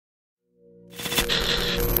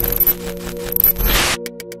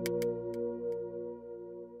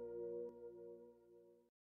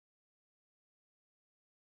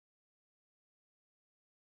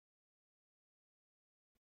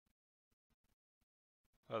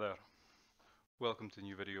Hi there, welcome to a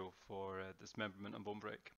new video for Dismemberment and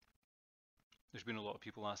Bonebreak. There's been a lot of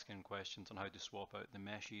people asking questions on how to swap out the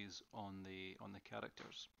meshes on the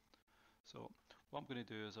characters. So what I'm going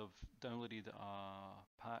to do is I've downloaded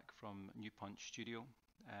a pack from New Punch Studio,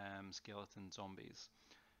 Skeleton Zombies.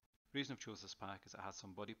 The reason I've chose this pack is it has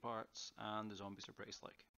some body parts and the zombies are pretty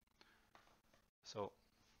slick. So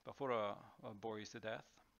before I bore you to death,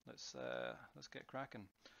 let's get cracking.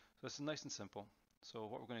 So this is nice and simple. So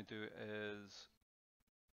what we're going to do is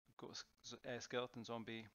go skeleton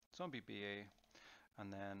zombie, zombie BA,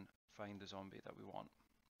 and then find the zombie that we want.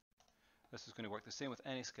 This is going to work the same with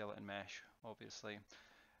any skeleton mesh, obviously.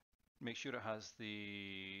 Make sure it has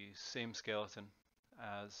the same skeleton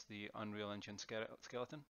as the Unreal Engine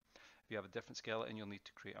skeleton. If you have a different skeleton, you'll need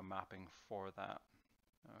to create a mapping for that.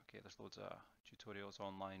 Okay, there's loads of tutorials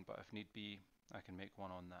online, but if need be, I can make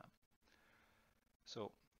one on that.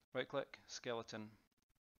 So right click, skeleton,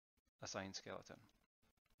 assign skeleton.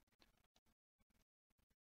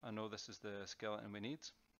 I know this is the skeleton we need,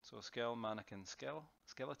 so scale mannequin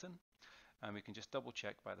skeleton, and we can just double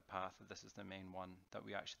check by the path that this is the main one that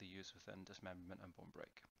we actually use within Dismemberment and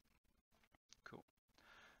Bonebreak. Cool.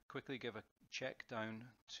 Quickly give a check down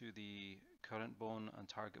to the current bone and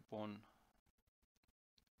target bone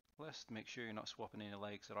list. Make sure you're not swapping any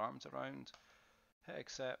legs or arms around. Hit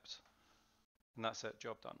accept, and that's it,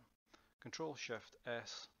 job done. Control Shift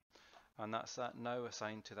S, and that's that now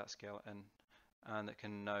assigned to that skeleton, and it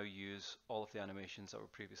can now use all of the animations that were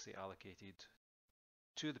previously allocated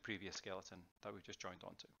to the previous skeleton that we've just joined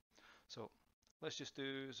onto. So let's just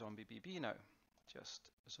do zombie BB now,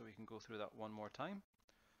 just so we can go through that one more time.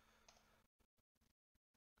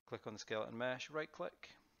 Click on the skeleton mesh, right click,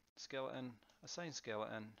 skeleton, assign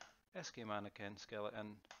skeleton, SK mannequin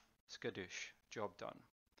skeleton, skadoosh, job done.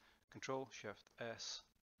 Control Shift S,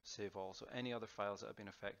 save all. So any other files that have been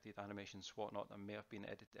affected, animations, whatnot, that may have been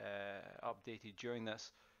updated during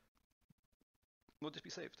this, will just be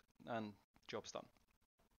saved and job's done.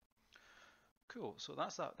 Cool, so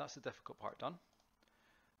that's the difficult part done.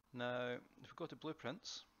 Now if we go to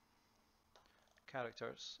blueprints,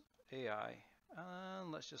 characters, AI,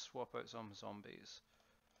 and let's just swap out some zombies.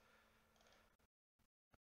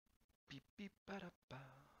 Beep, beep, ba-da-ba.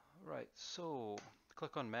 Right, so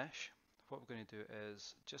click on mesh. What we're going to do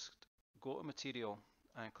is just go to material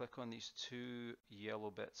and click on these two yellow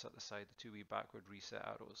bits at the side, the two wee backward reset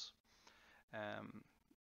arrows.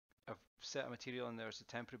 I've set a material in there as a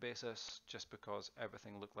temporary basis just because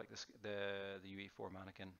everything looked like the UE4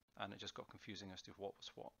 mannequin and it just got confusing as to what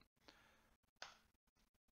was what.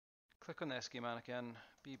 Click on the SK mannequin,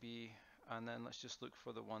 BB, and then let's just look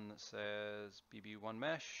for the one that says BB1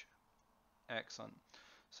 mesh. Excellent.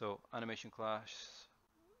 So animation class,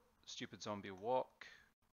 stupid zombie walk,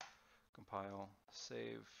 compile,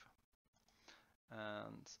 save,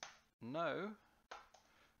 and now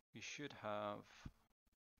we should have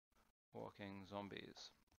walking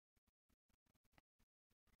zombies.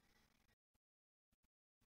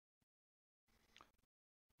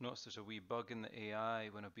 Notice there's a wee bug in the AI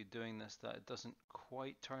when I've been doing this that it doesn't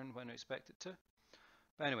quite turn when I expect it to.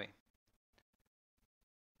 But anyway,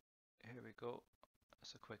 here we go.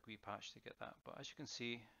 It's a quick wee patch to get that. But as you can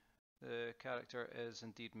see, the character is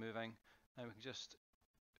indeed moving, and we can just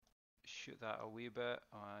shoot that a wee bit.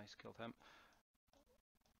 Oh, I just killed him.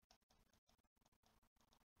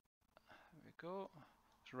 There we go.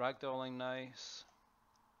 It's ragdolling nice.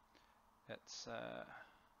 It's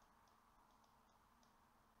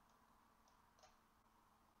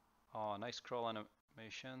oh, nice crawl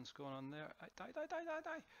animations going on there. Die.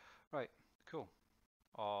 Right, cool.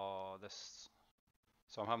 Oh, this.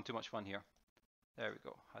 So I'm having too much fun here. There we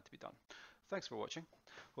go, had to be done. Thanks for watching.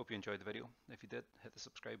 Hope you enjoyed the video. If you did, hit the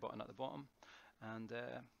subscribe button at the bottom, and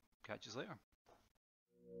catch you later.